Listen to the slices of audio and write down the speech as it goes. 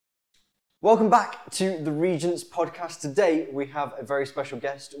Welcome back to the Regents podcast. Today we have a very special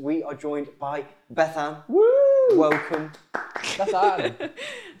guest. We are joined by Beth-Anne. Woo! Welcome. Beth-Anne.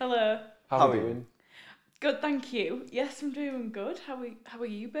 Hello. How are you doing? Good, thank you. Yes, I'm doing good. How are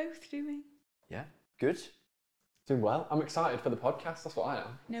you both doing? Yeah, good. Doing well. I'm excited for the podcast. That's what I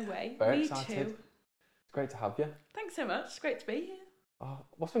am. No way. Very Me excited. too. It's great to have you. Thanks so much. It's great to be here. Oh,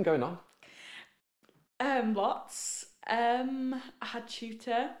 what's been going on? Lots. I had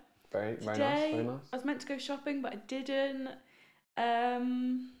tutor Very today. nice. Very nice. I was meant to go shopping, but I didn't.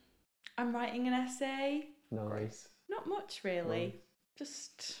 I'm writing an essay. Nice. Not much really. Nice.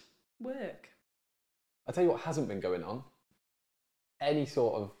 Just work. I'll tell you what hasn't been going on. Any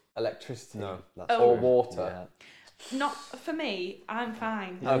sort of electricity that's or true. water. Not for me. I'm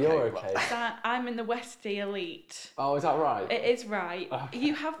fine. Yeah, Okay, you're well. okay. I'm in the Westie elite. Oh, is that right? It is right. Okay.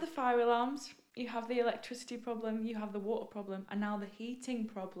 You have the fire alarms, you have the electricity problem, you have the water problem, and now the heating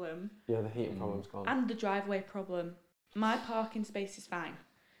problem, Yeah, the heating problem's gone. and the driveway problem. My parking space is fine.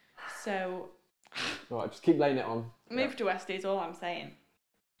 So, All right, just keep laying it on. move to Westie is all I'm saying.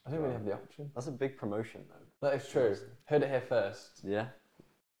 I don't really have the option. That's a big promotion though. That is true. Heard it here first. Yeah.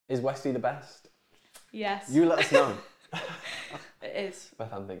 Is Westie the best? Yes, You let us know. it is.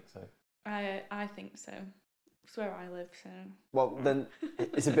 Beth-Anne thinks so. I think so. It's where I live, so. Well, then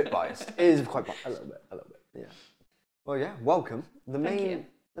it's a bit biased. It is quite biased. A little bit. Yeah. Well, yeah, welcome. Thank you.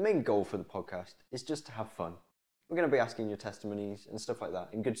 The main goal for the podcast is just to have fun. We're going to be asking your testimonies and stuff like that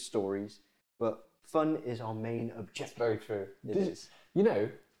and good stories, but fun is our main That's objective. very true. It is. You know,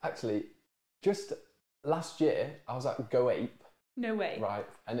 actually, just last year, I was at Go Ape, No way. right,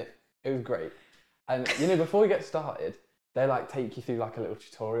 and it was great. And, you know, before we get started, they, like, take you through, like, a little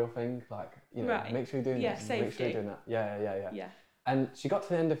tutorial thing, like, you know, Right. make sure you're doing Yeah, this, make sure safety. you're doing that. Yeah. Yeah. And she got to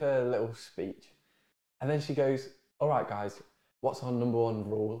the end of her little speech, and then she goes, all right, guys, what's our number one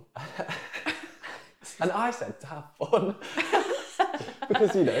rule? And I said, to have fun.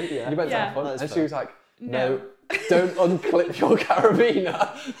 Because, you know, you're meant to Yeah. have fun. That's And she fair. was like, No. no, don't unclip your carabiner.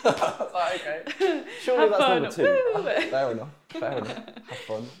 I was like, okay. Surely Have that's fun. number two. Woo! Fair enough. Have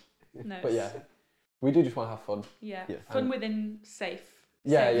fun. No. But yeah, we do just want to have fun. Yeah. Yeah. Fun within safe.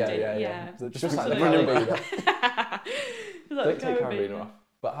 Yeah. safety. So Just like the Absolutely. carabiner. Don't take Carabiner. carabiner off,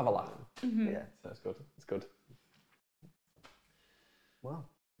 but have a laugh. Mhm. Yeah. So it's good. It's good. Wow.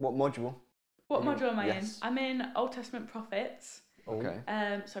 What module? What module am I Yes. in? I'm in Old Testament prophets. Okay.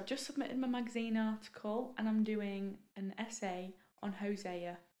 So I've just submitted my magazine article and I'm doing an essay on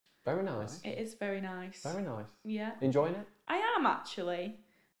Hosea. Very nice. It is very nice. Very nice. Yeah, Enjoying it? I am actually.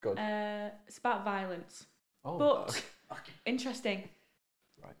 Good. It's about violence, Oh, but interesting.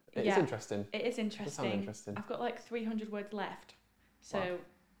 Right. it is yeah. interesting. It is It does sound interesting. interesting. I've got like 300 words left, so Wow.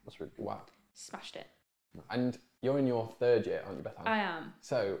 That's really good. Wow. smashed it. And you're in your third year, aren't you, Beth-Anne? I am.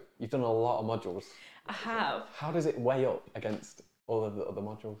 So you've done a lot of modules. I have. How does it weigh up against all of the other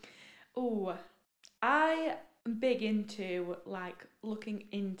modules? Oh, I am big into like looking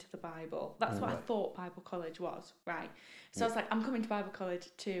into the Bible. That's what I Right. thought Bible college was, right? So I was like, I'm coming to Bible college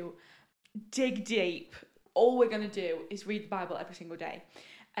to dig deep. All we're going to do is read the Bible every single day,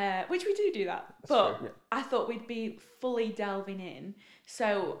 which we do that. That's but true. Yeah. I thought we'd be fully delving in.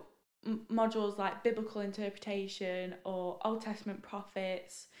 So modules like biblical interpretation or Old Testament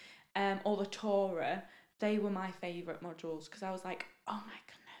prophets or the Torah, they were my favourite modules because I was like, oh my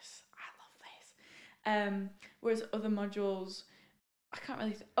goodness, I love this. Whereas other modules, I can't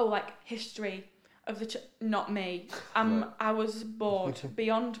really. Like history of the not me. Right. I was bored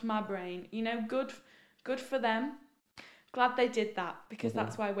beyond my brain. You know, good for them. Glad they did that because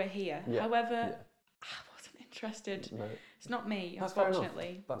that's why we're here. Yeah. However, Yeah. I wasn't interested. No, It's not me, That's fair enough.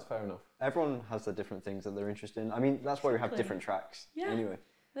 unfortunately. that's fair enough. Everyone has their different things that they're interested in. I mean, that's why we have Exactly. different tracks. Yeah. Anyway.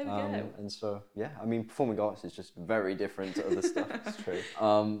 There we go. And so, yeah, I mean, performing arts is just very different to other stuff. That's true.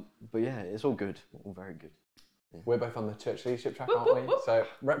 But yeah, it's all good. All very good. We're both on the church leadership track, Whoop, aren't whoop, we? whoop. So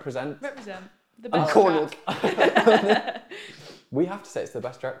represent. Represent the I'm best cornered. track. We have to say it's the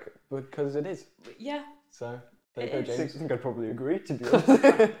best track because it is. Yeah, So there you It go, is. I James. think I'd probably agree, to be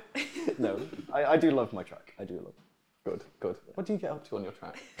honest. No, I do love my track. I do love it. Good. What do you get up to on your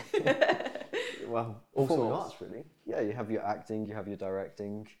track? Well, All performing sorts. arts, really. Yeah, you have your acting, you have your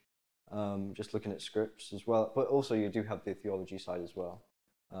directing, just looking at scripts as well. But also you do have the theology side as well.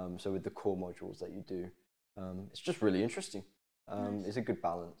 So with the core modules that you do, it's just really interesting. Nice. It's a good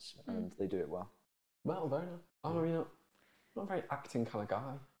balance, and they do it well. Well, very nice. I'm really not a very acting kind of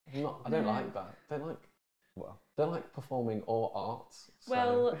guy. I don't No. like that. Well, Don't like performing or arts. So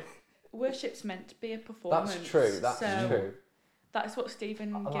well, worship's meant to be a performance. that's true. That's so true. That's what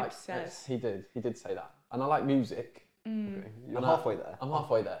Stephen I Gibbs like says. He did say that, and I like music. Mm. okay. You're And halfway there. I'm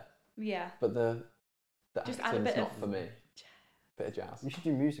halfway there. Yeah. But the Just add a acting's bit not of for me. Bit of jazz. You should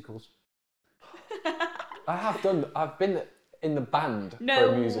do musicals. I've been in the band for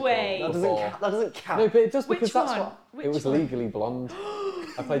No a musical way. That doesn't before. count. That doesn't count. No, but it does Which because that's one? what Which it was. one? Legally Blonde.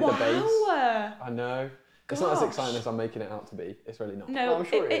 I played the bass. Wow. I know. It's not as Gosh. exciting as I'm making it out to be. It's really not. No, I'm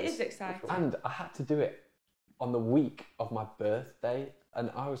sure it is exciting. And I had to do it on the week of my birthday,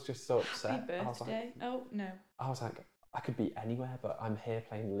 and I was just so upset. Happy birthday. Oh, no. I was like, I could be anywhere, but I'm here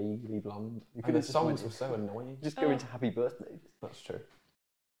playing Legally Blonde. You And could've the just songs went- were so annoying. Just go into Happy Birthday. That's true.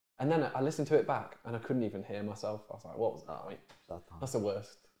 And then I listened to it back, and I couldn't even hear myself. I was like, what was that? Like, that's the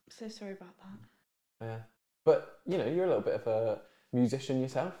worst. So sorry about that. Yeah. But, you know, you're a little bit of a musician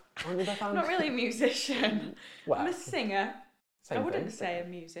yourself, aren't you, Beth-Anne? Not really a musician. Well, I'm a singer. same I wouldn't thing. say a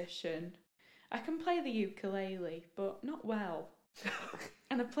musician. I can play the ukulele, but not well.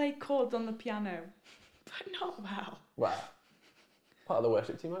 And I play chords on the piano, but not well. Well, part of the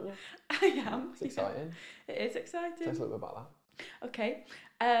worship team, aren't you? I am. It's exciting. Yeah. It is Tell us exciting. a little bit about Okay.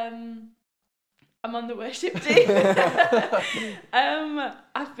 I'm on the worship team.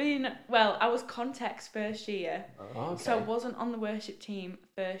 I was Context first year. that. Okay. So I wasn't on the worship team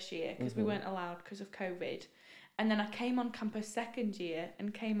first year because we weren't allowed because of COVID. And then I came on campus second year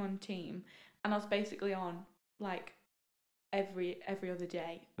and came on team, and I was basically on like every other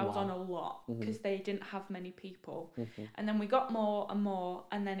day. I was Wow. on a lot because they didn't have many people. Mhm. And then we got more and more,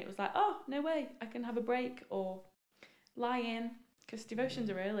 and then it was like, oh, no way, I can have a break or lie in because devotions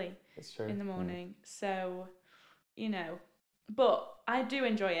are early It's true. in the morning. So, you know, but I do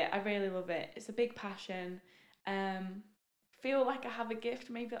enjoy it. I really love it. It's a big passion. Feel like I have a gift.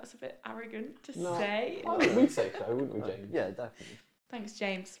 Maybe that's a bit arrogant to No. say. Oh, we'd say so, wouldn't we, James? Yeah, definitely. Thanks,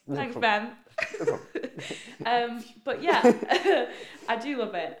 James. No Thanks, problem. Ben. But yeah, I do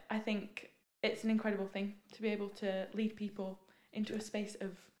love it. I think it's an incredible thing to be able to lead people into a space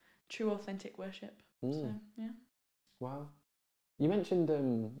of true, authentic worship. So, Mm. yeah. Wow. You mentioned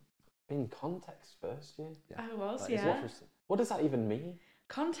being Context first year. Yeah, I was, That is yeah. interesting. What does that even mean?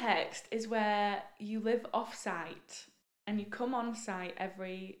 Context is where you live off-site and you come on site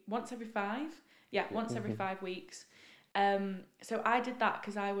once every 5 weeks. So I did that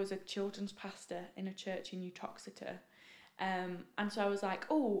because I was a children's pastor in a church in Utoxeter. And so I was like,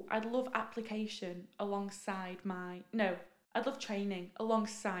 oh, I'd love application alongside I'd love training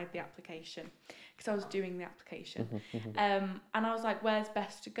alongside the application because I was doing the application. And I was like, where's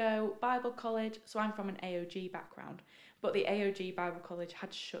best to go? Bible college. So I'm from an AOG background, but the AOG Bible college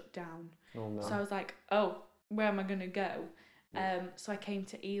had shut down. Oh no. So I was like, oh, where am I going to go? So I came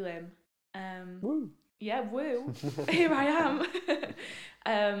to Elim. Woo. Yeah, woo. Here I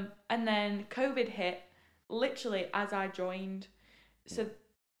am. And then COVID hit literally as I joined. So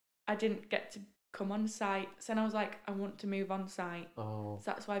I didn't get to come on site. So then I was like, I want to move on site. Oh. So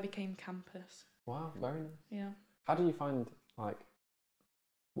that's why I became campus. Wow, very nice. Yeah. How do you find, like,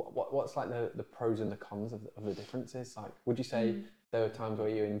 what's like the pros and the cons of the differences? Like, would you say there were times where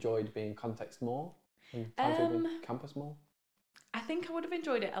you enjoyed being Context more and times where you being campus more? I think I would have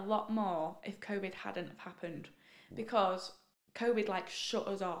enjoyed it a lot more if COVID hadn't have happened, because COVID like shut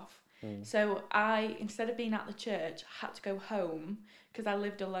us off. So I, instead of being at the church, had to go home because I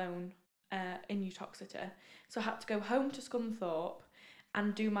lived alone in Utoxeter. So I had to go home to Scunthorpe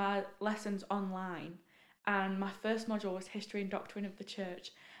and do my lessons online. And my first module was History and Doctrine of the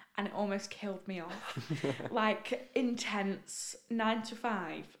Church, and it almost killed me off. Like intense 9 to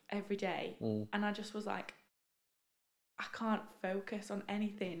 5 every day. And I just was like, I can't focus on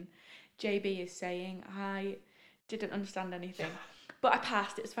anything JB is saying. I didn't understand anything, but I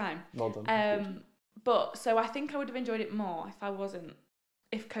passed. It's fine. Well done. But so I think I would have enjoyed it more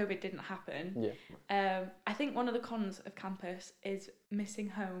if COVID didn't happen. Yeah. I think one of the cons of campus is missing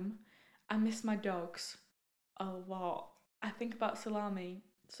home. I miss my dogs a lot. I think about Salami,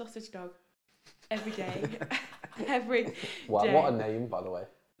 sausage dog, every day. Every Wow, day. what a name, by the way.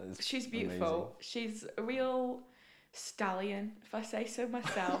 That is She's beautiful. amazing. She's a real stallion, if I say so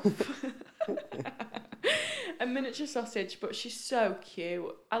myself. A miniature sausage, but she's so cute.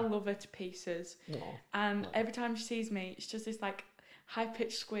 I love her to pieces. Aw. And every time she sees me, it's just this like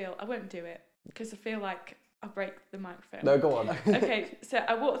high-pitched squeal. I won't do it because I feel like I'll break the microphone. No, go on. Okay, so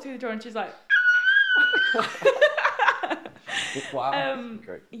I walk through the door and she's like, Wow.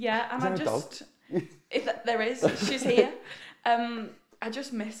 Great. yeah, and Is there a dog? if there is, she's here. I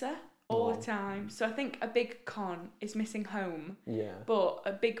just miss her all Aw. the time. So I think a big con is missing home, Yeah. but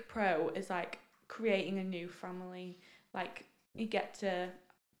a big pro is like creating a new family. Like you get to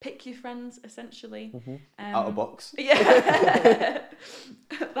pick your friends essentially. Out of box. Yeah,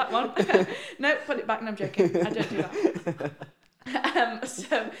 that one. No, put it back. No, I'm joking. I don't do that.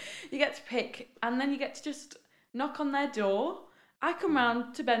 So you get to pick, and then you get to just knock on their door. I come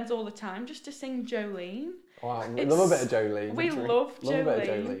round to Ben's all the time just to sing Jolene. Wow, we love a bit of Jolene. We love Love a bit of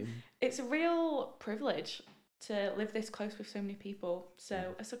Jolene. Jolene. It's a real privilege to live this close with so many people.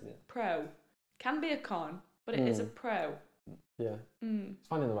 So it's a pro. Can be a con, but it is a pro. Yeah. It's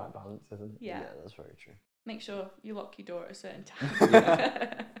finding the right balance, isn't it? Yeah. That's very true. Make sure you lock your door at a certain time.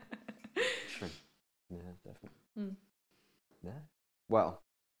 True. Yeah, definitely. Yeah. Well,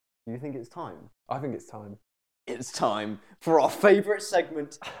 do you think it's time? I think it's time. It's time for our favourite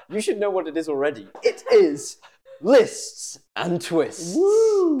segment. You should know what it is already. It is Lists and Twists.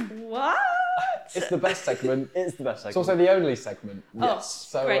 Woo! What? It's the best segment. It's the best It's segment. also the only segment. Yes.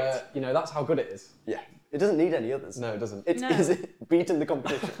 So, great. that's how good it is. Yeah. It doesn't need any others. No, it doesn't. It is beating the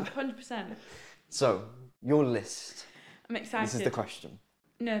competition. 100%. So, your list. I'm excited. This is the question.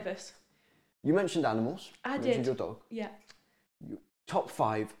 Nervous. You mentioned animals. I You mentioned did. your dog. Yeah. Top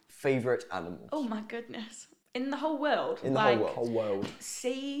 5 favourite animals. Oh my goodness. In the whole world? In the like, whole world. Whole world.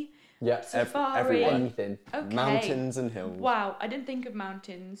 Sea, Yeah. safari. everywhere. Anything. Okay. Mountains and hills. Wow, I didn't think of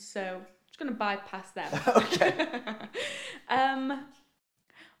mountains, so I'm just going to bypass them. Okay.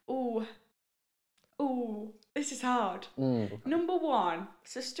 Ooh, this is hard. Mm. Number 1,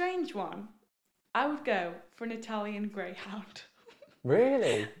 it's a strange one. I would go for an Italian greyhound.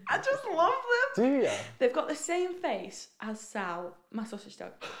 Really? I just love them. Do you? They've got the same face as Sal, my sausage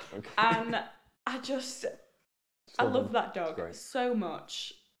dog. Okay. And I love that dog Great. so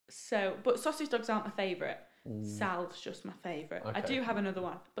much. But sausage dogs aren't my favourite. Sal's just my favourite. I Okay. do have another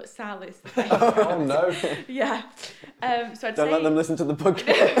one, but Sal is the favourite. Oh no. Yeah. So I'd Don't say let them listen to the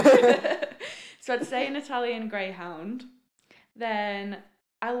podcast. so I'd say an Italian greyhound. Then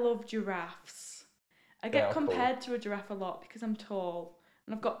I love giraffes. I They get are cool. compared to a giraffe a lot because I'm tall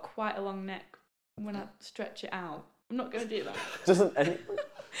and I've got quite a long neck when I stretch it out. I'm not going to do that. Doesn't any... Well,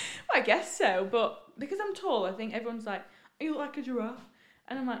 I guess so, but because I'm tall, I think everyone's like, "You look like a giraffe,"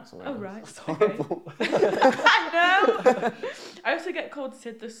 and I'm like, "Oh right, That's okay." horrible. I know. I also get called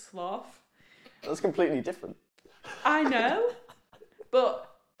Sid the Sloth. That's completely different. I know,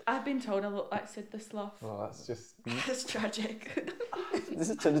 but I've been told I look like Sid the Sloth. Oh, that's just... It's tragic. This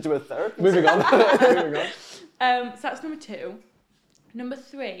has turned into a therapy. Moving on. Moving on. So that's number 2. Number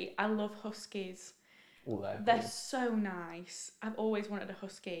 3, I love huskies. Ooh, They're so nice. I've always wanted a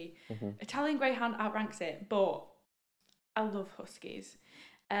husky. Italian Greyhound outranks it, but I love huskies.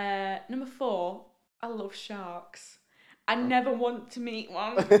 Number 4, I love sharks. I never want to meet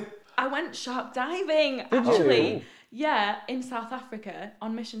one. I went shark diving, actually. you? Yeah, in South Africa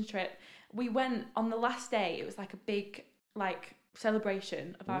on mission trip. We went on the last day. It was like a big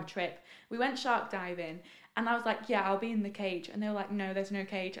celebration of our trip. We went shark diving, and I was like, "Yeah, I'll be in the cage." And they were like, "No, there's no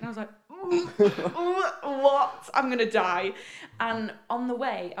cage." And I was like, "What? I'm gonna die." And on the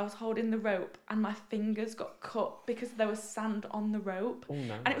way, I was holding the rope, and my fingers got cut because there was sand on the rope. Oh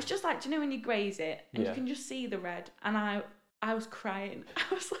no. And it was just like, do you know when you graze it and Yeah. you can just see the red? And I was crying.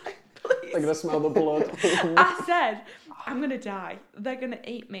 I was like, "Please." They're gonna smell the blood. I said, "I'm gonna die. They're gonna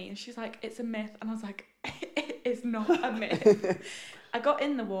eat me." And she's like, "It's a myth." And I was like, "It is not a myth." I got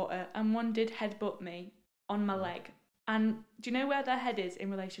in the water and one did headbutt me on my leg. And do you know where their head is in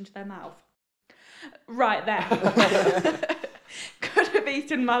relation to their mouth? Right there. Could have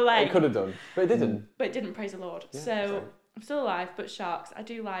eaten my leg. It could have done, but it didn't. But it didn't, praise the Lord. Yeah, So same. I'm still alive, but sharks,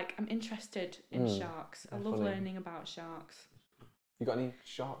 I'm interested in sharks. I love definitely. learning about sharks. You got any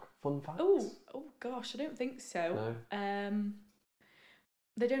shark fun facts? Oh gosh, I don't think so. No.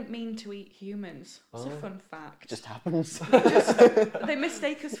 They don't mean to eat humans. It's a fun fact. It just happens. They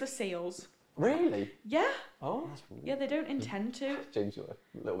mistake us for seals. Really? Yeah, Oh. yeah, they don't intend to. James, you're a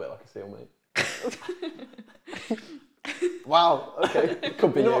little bit like a seal, mate. Wow. Okay.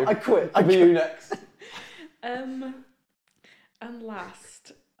 Could be You know you. what? I quit. Could be you next. And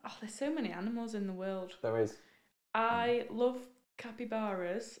last, there's so many animals in the world. There is. I love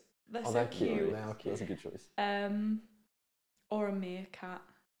capybaras. They're so They're cute. cute. They are cute. That's a good choice. Or a meerkat.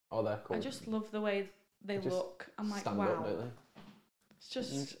 Oh, they're cool. I just love the way they Just look. I'm like, stand wow. up, don't they? It's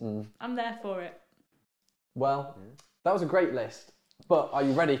just, Mm. I'm there for it. Well, that was a great list. But are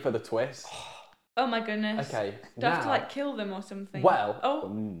you ready for the twist? Oh my goodness. Okay. Do I have now, to kill them or something? Well,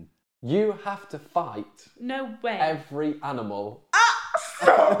 Oh, you have to fight no way. every animal.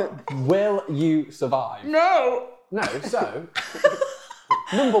 Will you survive? No. No, so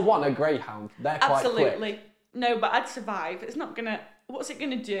number 1, a greyhound. They're quite Absolutely. quick. No, but I'd survive. It's not gonna. What's it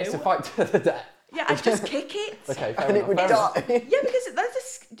gonna do? It's a fight to the death. Yeah, I'd just kick it. Okay, fair And it enough. would fair enough. die. Yeah, because have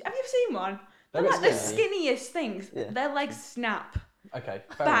you ever seen one? They're They're a like bit the skinny. skinniest things. Yeah. Their legs snap. Okay,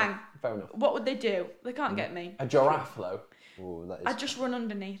 fair Bang. enough. Fair enough. What would they do? They can't get me. A giraffe, though. Oh, that is. I'd just run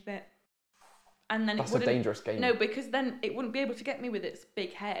underneath it. And then That's it a wouldn't... dangerous game. No, because then it wouldn't be able to get me with its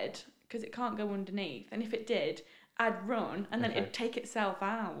big head, because it can't go underneath. And if it did, I'd run, and then Okay. it'd take itself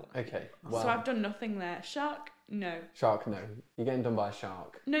out. Okay. Well, So I've done nothing there. Shark? No. shark, no. You're getting done by a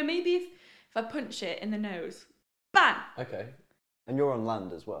shark. No, maybe if I punch it in the nose. Bang! Okay. And you're on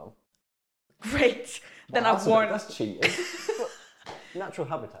land as well. Great. Then Well, I've won. That's cheating. Natural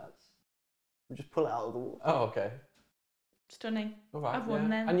habitats. You just pull it out of the water. Oh, okay. Stunning. All right. I've won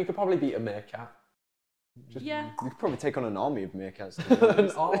then. And you could probably beat a meerkat. Just Yeah. You could probably take on an army of meerkats. To be An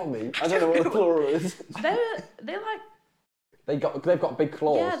honest. army. I don't know what the plural is. They're like, They've got big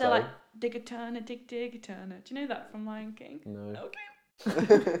claws. yeah, they're so. like, dig a turner, dig a turner. Do you know that from Lion King? No.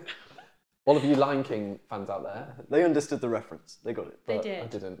 Okay. All of you Lion King fans out there. They understood the reference. They got it. They but did. I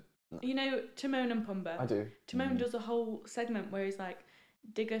didn't. You know Timon and Pumbaa? I do. Timon does a whole segment where he's like,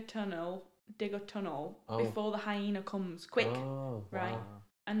 dig a tunnel Oh. before the hyena comes. Quick. Oh, Right. wow.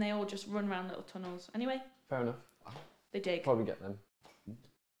 And they all just run around little tunnels. Anyway, Fair enough. they dig. Probably get them.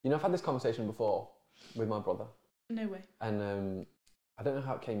 You know, I've had this conversation before with my brother, No way. and I don't know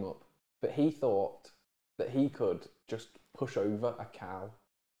how it came up, but he thought that he could just push over a cow.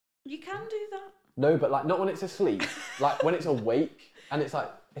 You can do that. No, but like not when it's asleep, like when it's awake, and it's like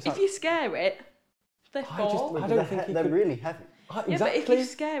If you scare it, they fall. I don't think he they're could- really heavy. Exactly. Yeah, but if you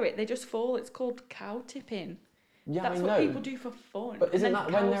scare it, they just fall. It's called cow tipping. Yeah, That's I what know. people do for fun. But isn't and that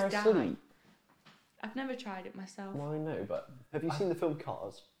then when they're cows die. asleep? I've never tried it myself. Well, I know, but Have you seen the film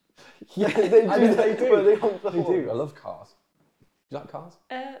Cars? yeah, they I do. know, They do. where they honk the They do. horn. I love cars. Do you like cars?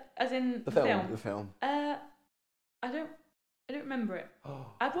 As in The film. The film. I don't remember it. Oh,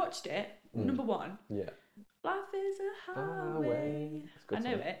 I've watched it. Mm. Number one. yeah. Life is a highway. Highway. It's a good I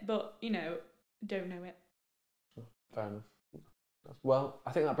know song. it, but don't know it. Fair enough. Well,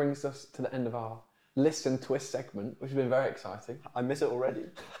 I think that brings us to the end of our list and twist segment, which has been very exciting. I miss it already.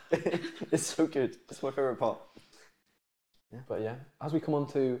 It's so good. It's my favourite part. But yeah, as we come on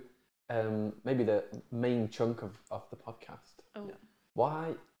to maybe the main chunk of the podcast, Oh. Yeah.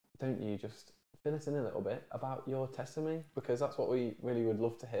 why don't you just fill us in a little bit about your testimony? Because that's what we really would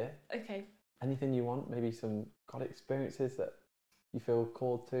love to hear. Okay. Anything you want, maybe some God experiences that you feel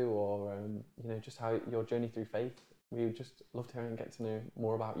called to, or just how your journey through faith. We would just love to hear and get to know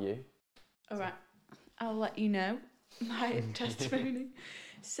more about you. All right. I'll let you know my testimony.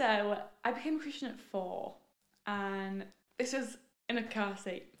 So I became a Christian at 4, and this was in a car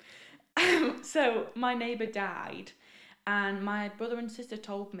seat. So my neighbour died, and my brother and sister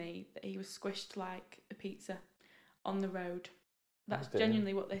told me that he was squished like a pizza on the road. That's Oh dear.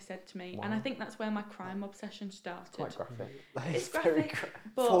 genuinely what they said to me, and I Wow. think that's where my crime obsession started. Quite graphic. That It's is very graphic,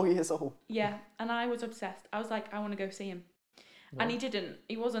 but 4 years old. yeah, and I was obsessed. I was like, I want to go see him. And he Wow. didn't.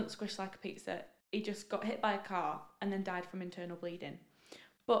 He wasn't squished like a pizza. He just got hit by a car and then died from internal bleeding.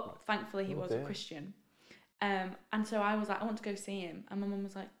 But thankfully he Oh, was a dear. Christian. And so I was like, I want to go see him. And my mum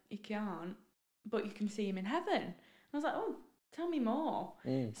was like, you can't, but you can see him in heaven. And I was like, oh, tell me more.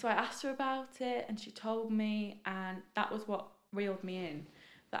 Mm. So I asked her about it and she told me, and that was what reeled me in,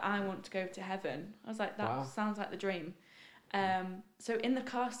 that I want to go to heaven. I was like, that Wow. sounds like the dream. So in the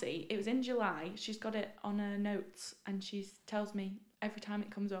car seat, it was in July, she's got it on her notes and she tells me every time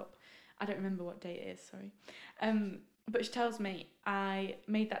it comes up, I don't remember what date it is, sorry. But she tells me I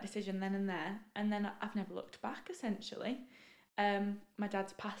made that decision then and there, and then I've never looked back, essentially. My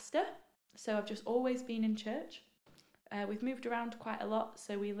dad's a pastor, so I've just always been in church. We've moved around quite a lot,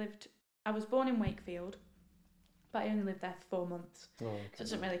 so I was born in Wakefield, but I only lived there for 4 months, Oh, okay. so it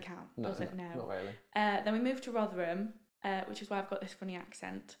doesn't really count, does it? No. Not really. Then we moved to Rotherham, which is why I've got this funny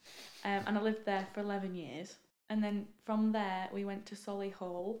accent, and I lived there for 11 years. And then from there, we went to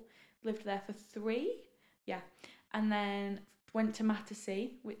Solihull, lived there for 3, and then went to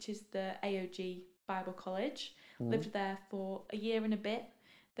Mattersea, which is the AOG Bible College, lived there for a year and a bit.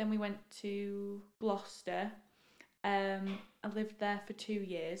 Then we went to Gloucester, I lived there for 2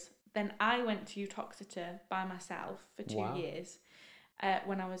 years. Then I went to Uttoxeter by myself for 2 Wow. years.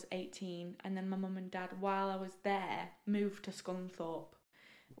 When I was 18, and then my mum and dad, while I was there, moved to Scunthorpe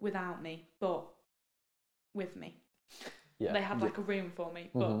without me, but with me. Yeah. They had like a room for me,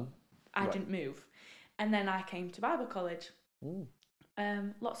 but Mhm. I Right. didn't move. And then I came to Bible college. Mm.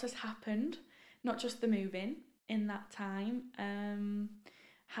 Lots has happened, not just the moving in that time.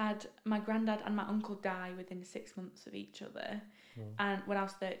 Had my granddad and my uncle die within 6 months of each other, and when I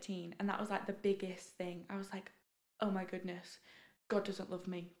was 13, and that was like the biggest thing. I was like, oh my goodness, God doesn't love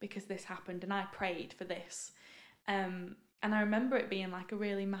me because this happened, and I prayed for this. And I remember it being like a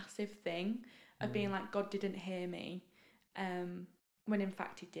really massive thing of being like, God didn't hear me, when in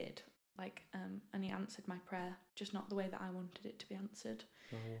fact he did. and he answered my prayer, just not the way that I wanted it to be answered.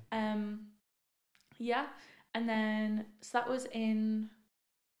 Oh, yeah. Yeah, and then so that was in,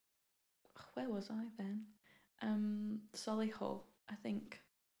 where was I then? Solihull, I think.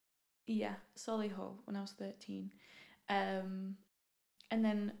 Yeah, Solihull when I was 13. And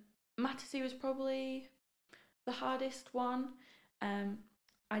then Mattersey was probably the hardest one.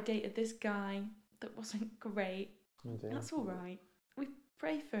 I dated this guy that wasn't great. Oh, dear. That's all right. We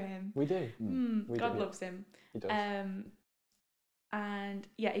pray for him. We do. We God do. loves him. He does. And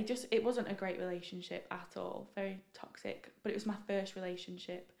yeah, it wasn't a great relationship at all. Very toxic. But it was my first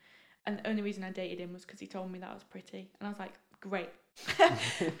relationship. And the only reason I dated him was because he told me that I was pretty. And I was like, great.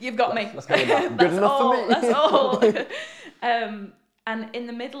 You've got me. Let's go with that. That's Good enough all, for me. That's all. And in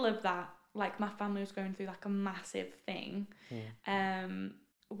the middle of that, like my family was going through like a massive thing.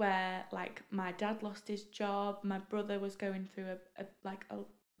 Where like my dad lost his job, my brother was going through a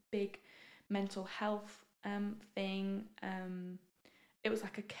big mental health thing. It was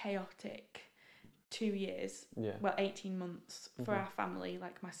like a chaotic 2 years, 18 months for our family.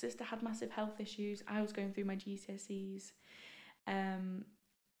 Like my sister had massive health issues, I was going through my GCSEs, and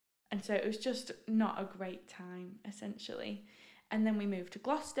so it was just not a great time essentially. And then we moved to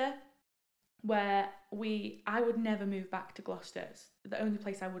Gloucester, where I would never move back to Gloucester. It's the only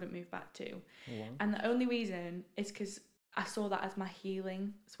place I wouldn't move back to. Wow. And the only reason is because I saw that as my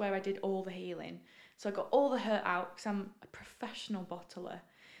healing. It's where I did all the healing. So I got all the hurt out because I'm a professional bottler.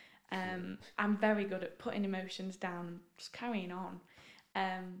 I'm very good at putting emotions down and just carrying on.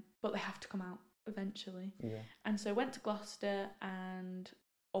 But they have to come out eventually. Yeah. And so I went to Gloucester and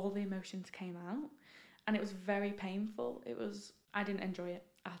all the emotions came out. And it was very painful. I didn't enjoy it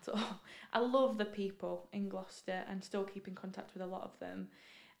at all. I love the people in Gloucester and still keep in contact with a lot of them.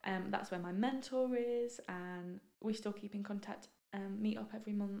 That's where my mentor is, and we still keep in contact, meet up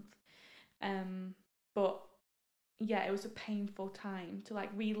every month. But yeah, it was a painful time to like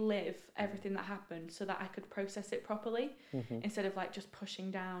relive everything that happened so that I could process it properly instead of like just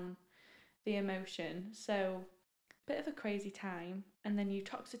pushing down the emotion. So bit of a crazy time. And then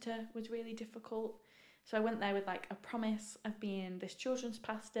Uttoxeter was really difficult. So I went there with like a promise of being this children's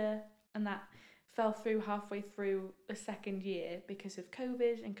pastor, and that fell through halfway through the second year because of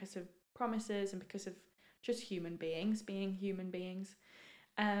COVID and because of promises and because of just human beings being human beings.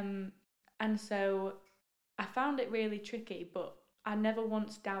 And so I found it really tricky, but I never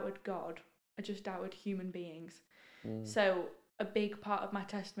once doubted God. I just doubted human beings. So a big part of my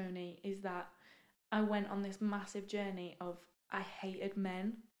testimony is that I went on this massive journey of I hated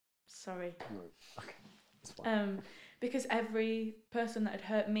men. Sorry. Okay. That's fine. Because every person that had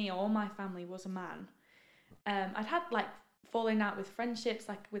hurt me or my family was a man. I'd had like falling out with friendships,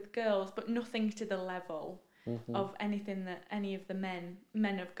 like with girls, but nothing to the level of anything that any of the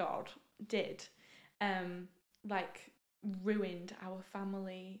men of God did. Like ruined our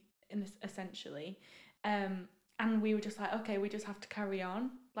family essentially. And we were just like, okay, we just have to carry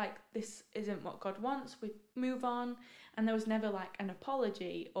on. Like, this isn't what God wants. We move on. And there was never like an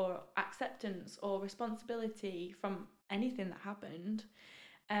apology or acceptance or responsibility from anything that happened.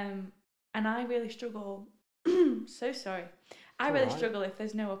 And I really struggle. So sorry. I really struggle if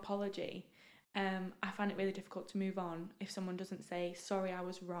there's no apology. I find it really difficult to move on if someone doesn't say, sorry, I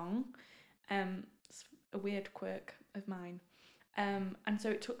was wrong. It's a weird quirk of mine. And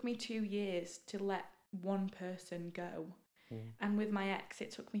so it took me 2 years to let one person go. And with my ex,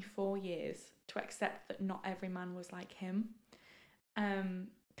 it took me 4 years to accept that not every man was like him.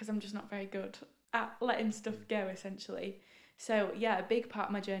 Because I'm just not very good at letting stuff go, essentially. So yeah, a big part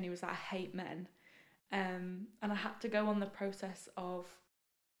of my journey was that I hate men. And I had to go on the process of,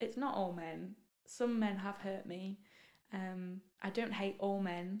 it's not all men. Some men have hurt me. I don't hate all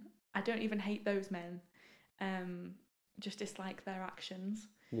men. I don't even hate those men. Just dislike their actions.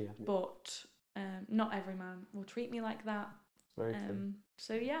 Yeah. But not every man will treat me like that. Very true.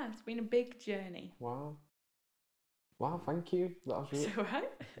 So yeah, it's been a big journey. Wow, thank you. That was really, It's all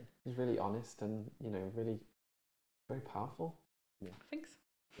right. it was really honest and, really very powerful. Yeah. Thanks.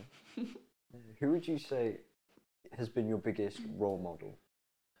 Who would you say has been your biggest role model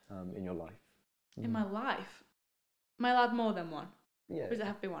in your life? In my life? Am I allowed more than one? Yeah. Or does it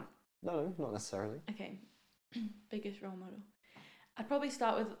have to be one? No, not necessarily. Okay. Biggest role model. I'd probably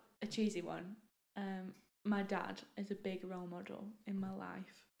start with a cheesy one. My dad is a big role model in my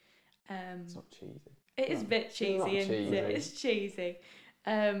life. It's not cheesy. It is a bit cheesy, isn't cheesy. it? It's cheesy.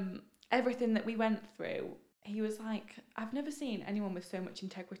 Everything that we went through, he was like, I've never seen anyone with so much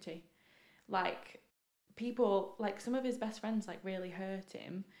integrity. Like, people, like some of his best friends like really hurt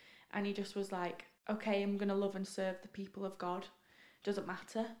him, and he just was like, okay, I'm going to love and serve the people of God. Doesn't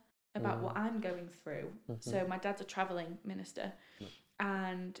matter. about what I'm going through. So my dad's a travelling minister,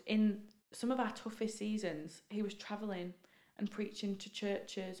 and in some of our toughest seasons, he was travelling and preaching to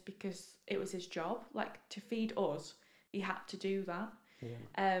churches because it was his job, like to feed us. He had to do that.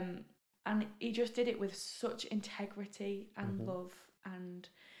 And he just did it with such integrity and love and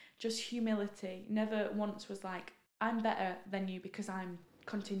just humility. Never once was like, I'm better than you because I'm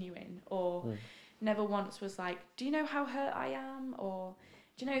continuing, or never once was like, do you know how hurt I am? Or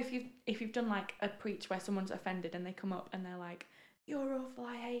do you know if you've done like a preach where someone's offended and they come up and they're like, you're awful,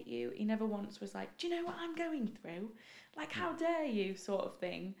 I hate you. He never once was like, do you know what I'm going through? Like, how dare you, sort of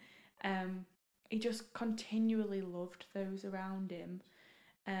thing. He just continually loved those around him.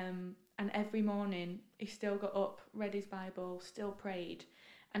 And every morning he still got up, read his Bible, still prayed.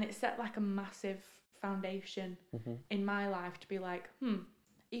 And it set like a massive foundation in my life to be like,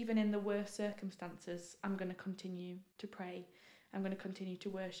 even in the worst circumstances, I'm going to continue to pray. I'm going to continue to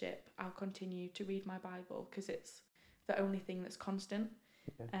worship. I'll continue to read my Bible because it's the only thing that's constant,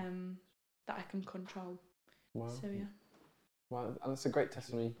 that I can control. Wow. So, yeah. Wow, and it's a great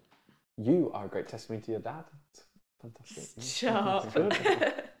testimony. You are a great testimony to your dad. It's fantastic. Sharp.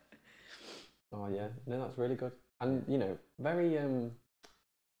 Oh yeah, no, that's really good. And you know, very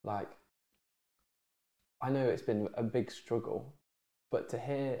like, I know it's been a big struggle, but to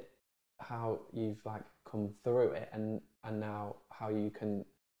hear how you've like come through it and now how you can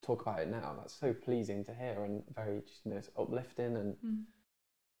talk about it now, that's so pleasing to hear and very, you know, it's uplifting and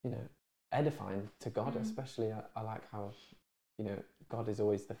you know, edifying to God. Especially I like how, you know, God is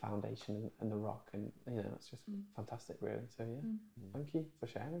always the foundation and the rock, and you know, it's just fantastic really. So yeah, thank you for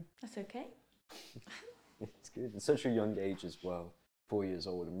sharing. That's okay. It's good. At such a young age as well, 4 years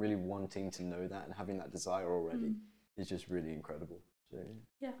old, and really wanting to know that and having that desire already is just really incredible. So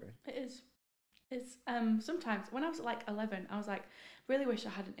yeah, great. it is. It's sometimes when I was like 11, I was like, really wish I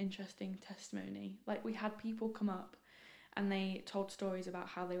had an interesting testimony. Like, we had people come up and they told stories about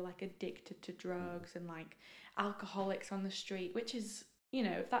how they were like addicted to drugs and like alcoholics on the street, which is, you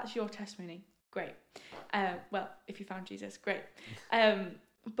know, if that's your testimony, great. Well, if you found Jesus, great. And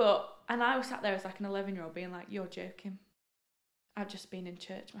I was sat there as like an 11-year-old being like, you're joking. I've just been in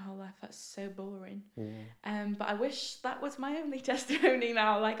church my whole life. That's so boring. But I wish that was my only testimony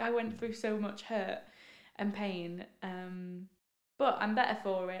now. Like, I went through so much hurt and pain. But I'm better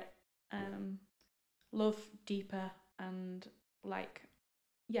for it. Love deeper and like,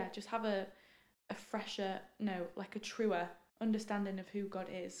 yeah, just have a fresher, no, like a truer understanding of who God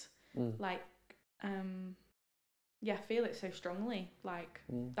is. Like, yeah, feel it so strongly. Like,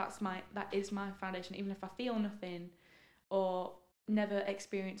 that is my foundation. Even if I feel nothing or never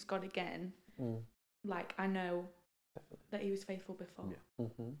experience God again, like, I know that he was faithful before. Do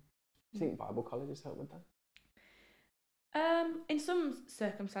you think Bible colleges help with that? In some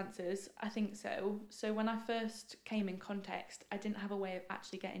circumstances, I think so. So when I first came in context, I didn't have a way of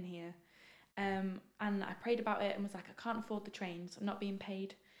actually getting here. And I prayed about it and was like, I can't afford the trains. I'm not being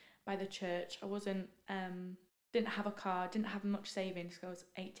paid by the church. I wasn't, didn't have a car, didn't have much savings because I was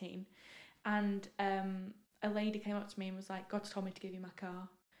 18. And a lady came up to me and was like, God's told me to give you my car.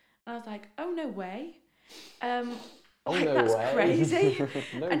 And I was like, oh, no way. Like, no that's way. crazy.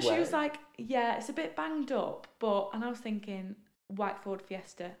 No and way. she was like, yeah, it's a bit banged up, and I was thinking white Ford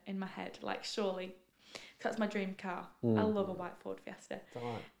Fiesta in my head, like, surely that's my dream car. I love a white Ford Fiesta.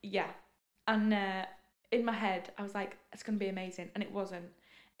 Right. Yeah. And in my head I was like, it's going to be amazing. And it wasn't.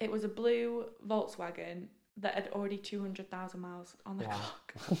 It was a blue Volkswagen that had already 200,000 miles on the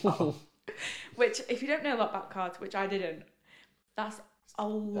clock. Which, if you don't know a lot about cars, which I didn't, that's a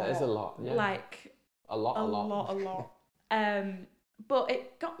lot. That is a lot, yeah. Like, a lot. But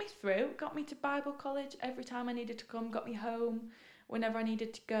it got me through, got me to Bible college every time I needed to come, got me home whenever I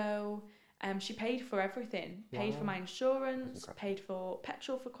needed to go. She paid for everything, paid for my insurance, paid for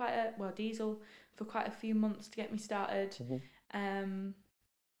petrol for diesel for quite a few months to get me started.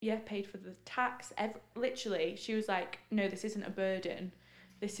 Paid for the tax. Literally, she was like, no, this isn't a burden,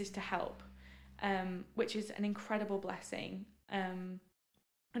 this is to help, which is an incredible blessing. And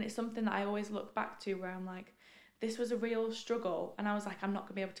it's something that I always look back to where I'm like, this was a real struggle, and I was like, I'm not going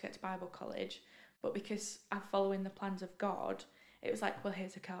to be able to get to Bible college, but because I'm following the plans of God, it was like, well,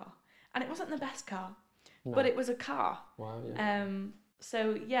 here's a car. And it wasn't the best car, but it was a car. Wow, yeah.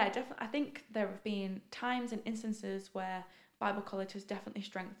 So yeah, definitely, I think there have been times and instances where Bible college has definitely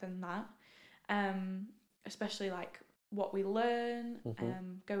strengthened that, especially like what we learn,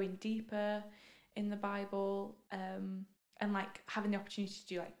 going deeper in the Bible, and like having the opportunity to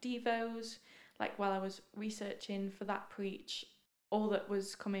do like devos. Like, while I was researching for that preach, all that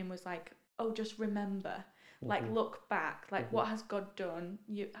was coming was like, oh, just remember, Like look back, like what has God done?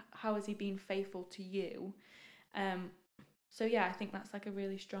 How has He been faithful to you? So yeah, I think that's like a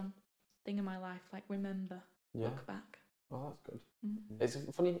really strong thing in my life. Like remember, look back. Oh, that's good. It's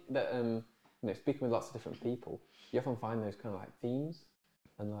funny that speaking with lots of different people, you often find those kind of like themes,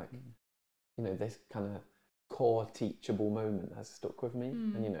 and like this kind of core teachable moment has stuck with me,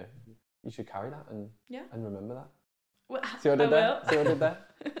 and you should carry that and remember that. Well, See what I did there? will. See what I did there?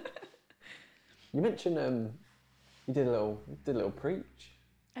 You mentioned you did a little preach.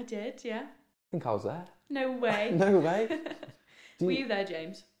 I did, yeah. I think I was there. No way. No way. Were you there,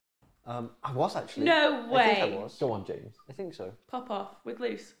 James? I was actually. No way. I think I was. Go on, James. I think so. Pop off with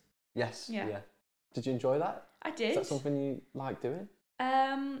Luce. Yes. Yeah. Did you enjoy that? I did. Is that something you like doing?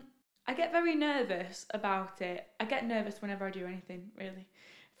 I get very nervous about it. I get nervous whenever I do anything, really.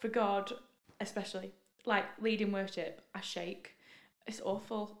 For God, especially. Like leading worship, I shake. It's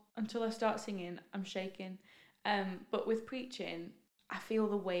awful. Until I start singing, I'm shaking. But with preaching, I feel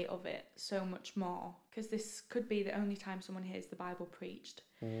the weight of it so much more. Because this could be the only time someone hears the Bible preached.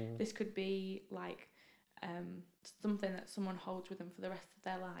 This could be like something that someone holds with them for the rest of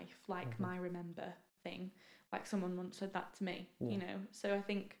their life. Like my remember thing. Like someone once said that to me, So I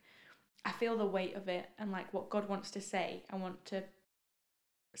think I feel the weight of it, and like what God wants to say, I want to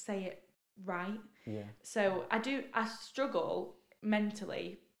say it right. Yeah. So I struggle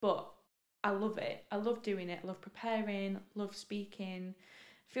mentally, but I love it. I love doing it. I love preparing, love speaking,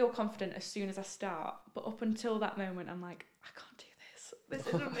 feel confident as soon as I start. But up until that moment, I'm like, I can't do this.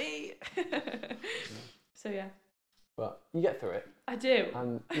 This isn't me. So yeah. But you get through it. I do.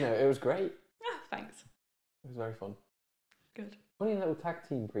 And, it was great. Thanks. It was very fun. Good. Funny little tag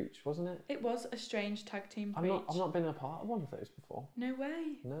team preach, wasn't it? It was a strange tag team preach. I've not been a part of one of those before. No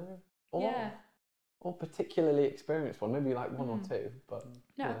way. No. Or particularly experienced one, maybe like one or two. But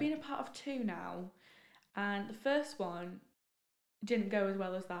no, I've been a part of two now, and the first one didn't go as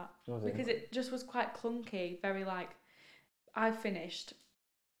well as that because it just was quite clunky. Very like, I finished,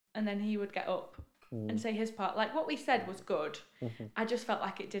 and then he would get up and say his part. Like what we said was good. I just felt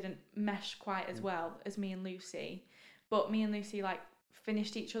like it didn't mesh quite as well as me and Lucy. But me and Lucy like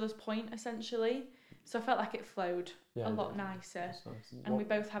finished each other's point essentially, so I felt like it flowed a lot nicer. Nice. And we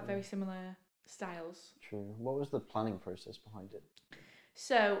both have very similar styles. True. What was the planning process behind it?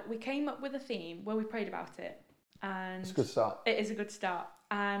 So we came up with a theme where we prayed about it, and it's a good start. It is a good start,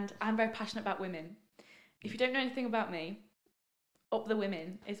 and I'm very passionate about women. If you don't know anything about me, "Up the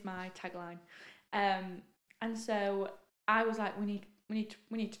women" is my tagline, and so I was like, we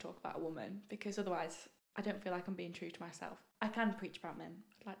need to talk about a woman, because otherwise I don't feel like I'm being true to myself. I can preach about men,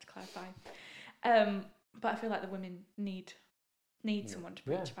 I'd like to clarify. But I feel like the women need someone to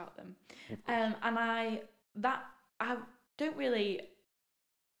preach about them. And I don't really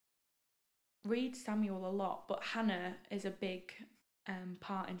read Samuel a lot, but Hannah is a big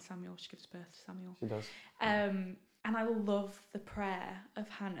part in Samuel. She gives birth to Samuel. She does. And I love the prayer of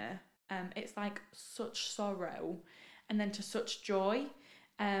Hannah. It's like such sorrow and then to such joy.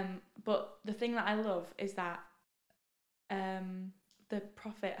 But the thing that I love is that the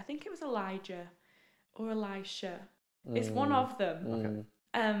prophet, I think it was Elijah or Elisha, it's one of them. Okay.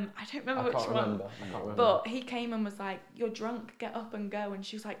 I don't remember which one. I can't remember. But he came and was like, "You're drunk, get up and go." And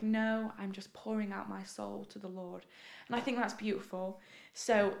she was like, "No, I'm just pouring out my soul to the Lord." And I think that's beautiful.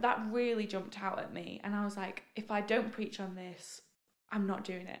 So that really jumped out at me. And I was like, if I don't preach on this, I'm not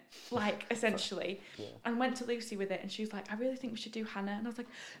doing it. Like, essentially. And went to Lucy with it, and she was like, "I really think we should do Hannah." And I was like,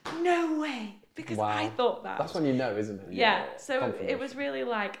 "No way!" Because I thought that. That's when you know, isn't it? Yeah. So it was really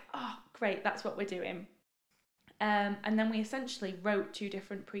like, oh, great, that's what we're doing. And then we essentially wrote two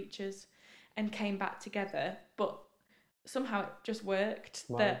different preachers and came back together, but somehow it just worked.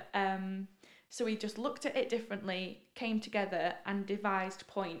 Wow. So we just looked at it differently, came together and devised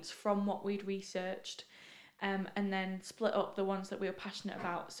points from what we'd researched, and then split up the ones that we were passionate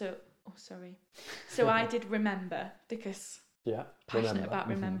about. So I did remember, because passionate about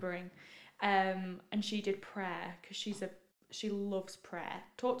remembering. And she did prayer, because she loves prayer.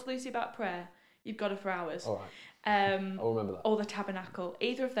 Talk to Lucy about prayer, you've got her for hours. All right. I'll remember that. Or the tabernacle.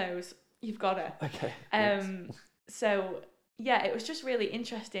 Either of those, you've got her. Okay. So yeah, it was just really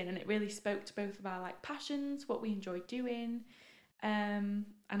interesting, and it really spoke to both of our like passions, what we enjoyed doing, and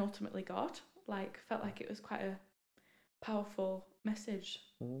ultimately God. Like, felt like it was quite a powerful message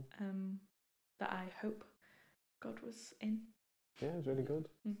that I hope God was in. Yeah, it was really good.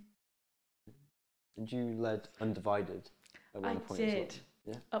 And you led Undivided at one point I as well. did.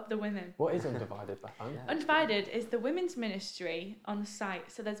 Yeah. Up the women. What is Undivided, Beth-Anne? Undivided is the women's ministry on the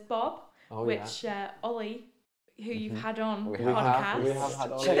site. So there's Bob, which Ollie, who you've had on We the have. podcast. We have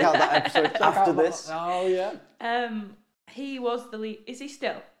had on. Check out that episode Check after out this. Oh yeah. He was the lead. Is he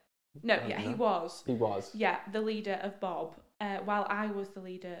still? No, yeah, he was. He was. Yeah, the leader of Bob, while I was the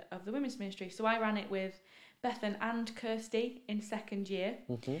leader of the women's ministry. So I ran it with Beth-Anne and Kirsty in second year.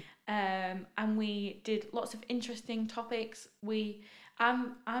 And we did lots of interesting topics.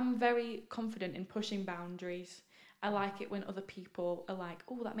 I'm very confident in pushing boundaries. I like it when other people are like,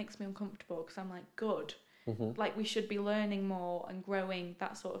 oh, that makes me uncomfortable, because I'm like, good. Like, we should be learning more and growing,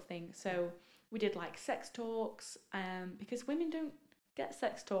 that sort of thing. So we did like sex talks, because women don't get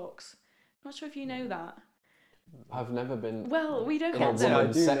sex talks. Not sure if you know that. I've never been. Well, we don't in a get them.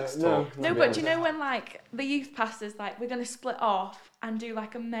 woman's sex talk. No, but do you know when like the youth pastor's like, we're going to split off and do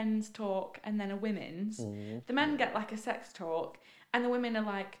like a men's talk and then a women's? The men get like a sex talk, and the women are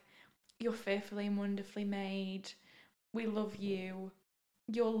like, you're fearfully and wonderfully made. We love you.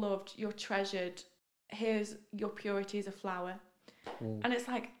 You're loved. You're treasured. Here's your purity as a flower. And it's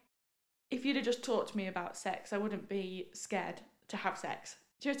like, if you'd have just talked to me about sex, I wouldn't be scared to have sex.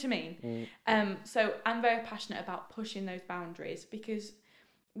 Do you know what I mean? So I'm very passionate about pushing those boundaries, because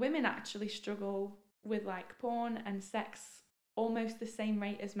women actually struggle with like porn and sex almost the same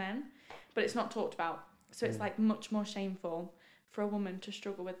rate as men, but it's not talked about. So it's like much more shameful for a woman to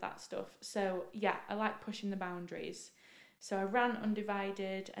struggle with that stuff. So yeah, I like pushing the boundaries. So I ran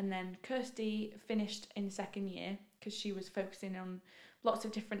Undivided, and then Kirsty finished in second year because she was focusing on lots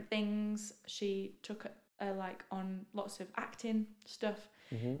of different things. She took like on lots of acting stuff.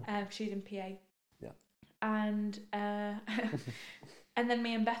 She's in PA. Yeah. And and then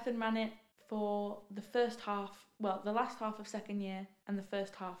me and Beth-Anne ran it for the first half, well, the last half of second year and the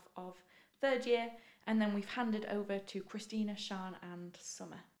first half of third year, and then we've handed over to Christina, Sean, and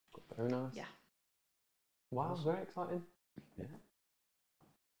Summer. Very nice. Yeah. Wow, very exciting. Yeah.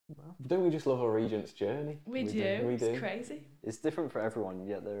 Wow. Don't we just love a regent's journey? We do. We do. It's crazy. It's different for everyone,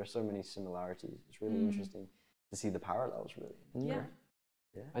 yet there are so many similarities. It's really interesting to see the parallels, really. Yeah.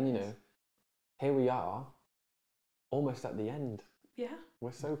 Yeah. And you know, here we are, almost at the end. Yeah.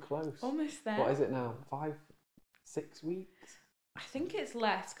 We're so close. Almost there. What is it now? 5, 6 weeks? I think it's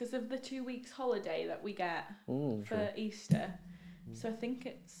less because of the 2 weeks holiday that we get for True. Easter. So I think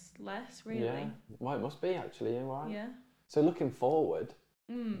it's less, really. Yeah. Well, it must be actually, yeah, right? Yeah. So looking forward,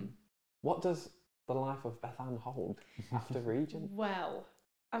 what does the life of Beth-Anne hold after Regent? Well,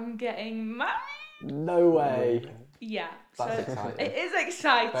 I'm getting married. No way. Yeah. That's so exciting. It is Very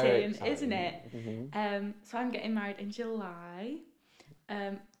exciting, exciting. isn't it? So I'm getting married in July.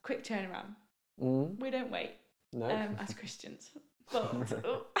 Quick turnaround. We don't wait. No. As Christians.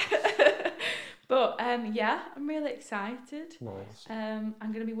 But yeah, I'm really excited. Nice. I'm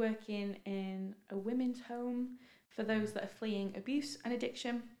going to be working in a women's home for those that are fleeing abuse and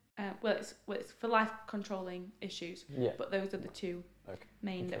addiction. It's for life controlling issues. Yeah. But those are the two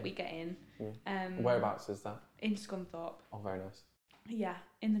main that we get in. Yeah. Whereabouts is that? In Scunthorpe. Oh, very nice. Yeah,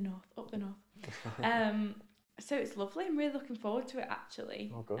 in the north, up the north. So it's lovely. I'm really looking forward to it,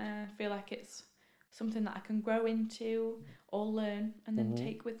 actually. Oh, good. I feel like it's something that I can grow into or learn and then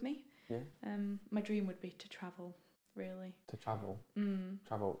take with me. Yeah. My dream would be to travel, really. To travel.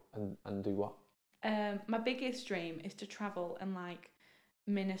 Travel and do what? My biggest dream is to travel and like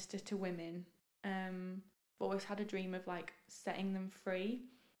minister to women. I've always had a dream of like setting them free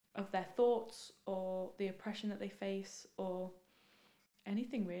of their thoughts or the oppression that they face or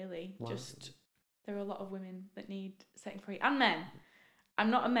anything really. Wow. Just there are a lot of women that need setting free, and men. I'm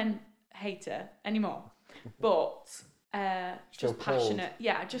not a men hater anymore, but just passionate.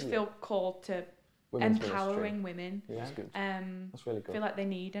 Yeah, I just feel called to Women's empowering ministry. women. Yeah. That's good. That's really I good. feel like they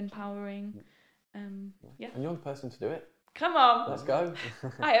need empowering. Yeah. And you're the person to do it. Come on. Let's go.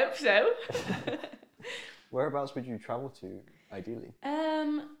 I hope so. Whereabouts would you travel to, ideally?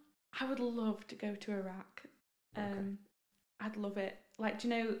 I would love to go to Iraq. I'd love it. Like, do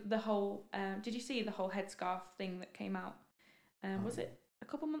you know the whole? Did you see the whole headscarf thing that came out? Was it a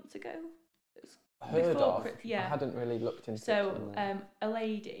couple months ago? It was Heard before of. Yeah. I hadn't really looked into it. So, a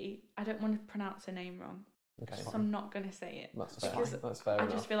lady. I don't want to pronounce her name wrong, Okay. so I'm not going to say it. That's fair. because That's fair I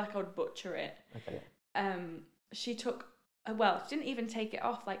enough. just feel like I would butcher it. Okay. She took. Well, she didn't even take it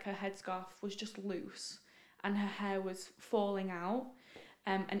off. Like, her headscarf was just loose, and her hair was falling out.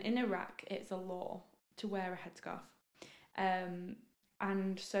 And in Iraq, it's a law to wear a headscarf.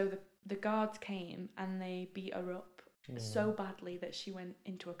 And so the guards came and they beat her up so badly that she went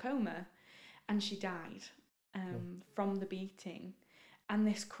into a coma, and she died from the beating. And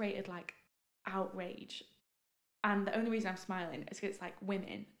this created like outrage. And the only reason I'm smiling is because it's like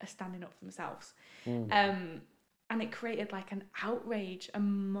women are standing up for themselves. And it created like an outrage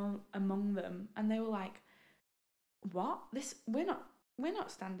among them. And they were like, what? We're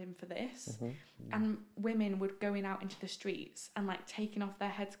not standing for this. Mhm. And women would going out into the streets and like taking off their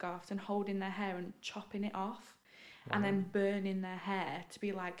headscarves and holding their hair and chopping it off and then burning their hair to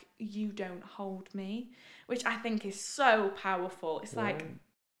be like, you don't hold me, which I think is so powerful. It's like,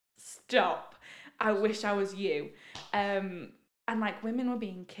 stop. I wish I was you. And like women were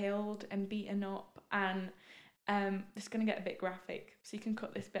being killed and beaten up, and this is going to get a bit graphic, so you can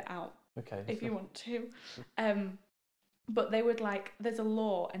cut this bit out if you want to. But they would like, there's a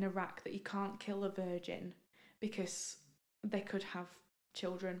law in Iraq that you can't kill a virgin because they could have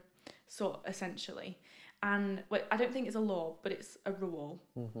children, so essentially. And I don't think it's a law, but it's a rule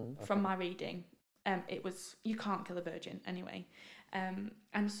from my reading. It was, you can't kill a virgin anyway.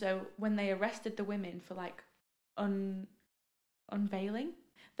 And so when they arrested the women for like unveiling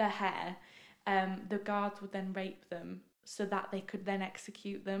their hair, the guards would then rape them so that they could then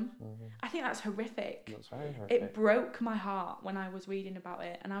execute them. I think that's horrific. That's very horrific. It broke my heart when I was reading about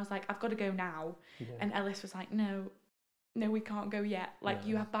it, and I was like, I've got to go now. And Ellis was like, no, we can't go yet. Like,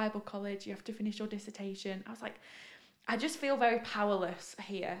 you have Bible college, you have to finish your dissertation. I was like, I just feel very powerless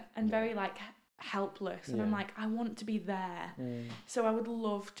here and very like helpless. And I'm like, I want to be there. So I would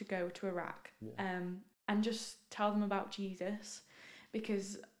love to go to Iraq and just tell them about Jesus,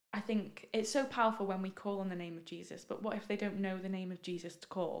 because I think it's so powerful when we call on the name of Jesus, but what if they don't know the name of Jesus to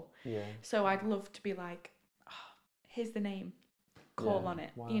call? So I'd love to be like, oh, here's the name, call on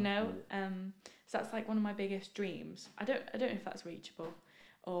it, you know? So that's like one of my biggest dreams. I don't know if that's reachable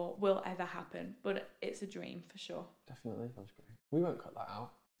or will ever happen, but it's a dream for sure. Definitely. That's great. We won't cut that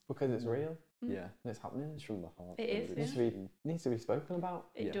out because it's real. Yeah. And it's happening. It's from the heart. It is, It needs to be spoken about.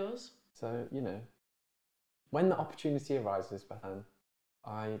 It does. So, you know, when the opportunity arises, Beth-Anne,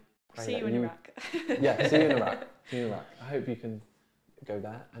 I pray See that you in Iraq. Yeah, see you in Iraq. See you in Iraq. I hope you can go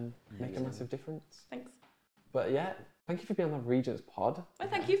there and make a massive difference. Thanks. But yeah, thank you for being on the Regents Pod. Well,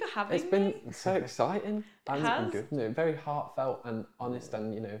 thank you for having me. It's been so exciting. It has. You know, very heartfelt and honest,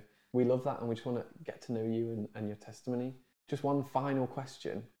 and you know, we love that, and we just want to get to know you and your testimony. Just one final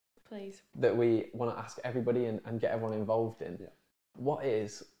question, please, that we want to ask everybody and get everyone involved in. What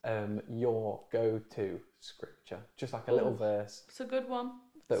is your go-to scripture? Just like a little verse. It's a good one.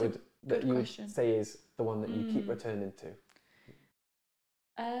 That you would say is the one that you keep returning to.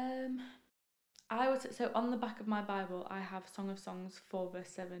 I would say, so on the back of my Bible I have Song of Songs 4 verse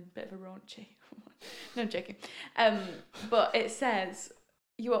 7, bit of a raunchy. No, I'm joking. But it says,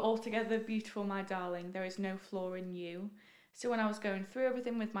 "You are altogether beautiful, my darling. There is no flaw in you." So when I was going through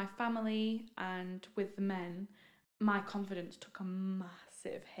everything with my family and with the men, my confidence took a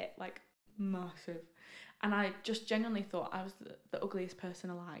massive hit, like massive. And I just genuinely thought I was the ugliest person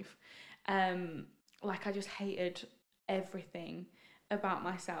alive. Like I just hated everything about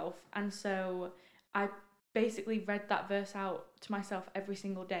myself. And so I basically read that verse out to myself every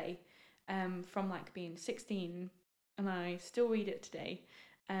single day, from like being 16, and I still read it today.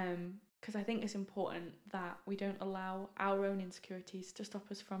 Because I think it's important that we don't allow our own insecurities to stop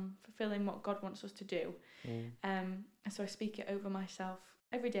us from fulfilling what God wants us to do. And so I speak it over myself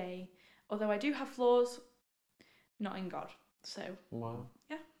every day, although I do have flaws, not in God. So wow,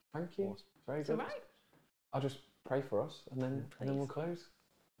 yeah, thank you. Awesome. Very good. Right. I'll just pray for us, and then we'll close.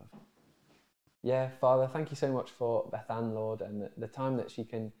 Yeah, Father, thank you so much for Beth-Anne, Lord, and the time that she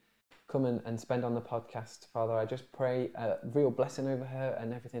can come and spend on the podcast. Father, I just pray a real blessing over her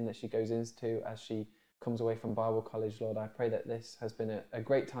and everything that she goes into as she comes away from Bible college, Lord. I pray that this has been a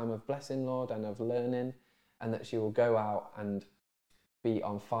great time of blessing, Lord, and of learning, and that she will go out and be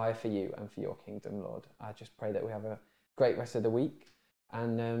on fire for you and for your kingdom, Lord. I just pray that we have a great rest of the week,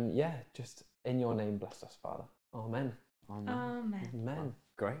 and just in your name, bless us, Father. Amen. Amen.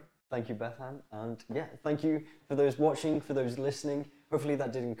 Great. Thank you, Beth-Anne. And yeah, thank you for those watching, for those listening. Hopefully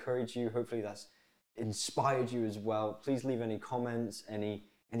that did encourage you. Hopefully that's inspired you as well. Please leave any comments, any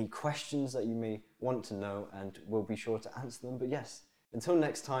questions that you may want to know, and we'll be sure to answer them. But yes, until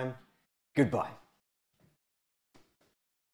next time, goodbye.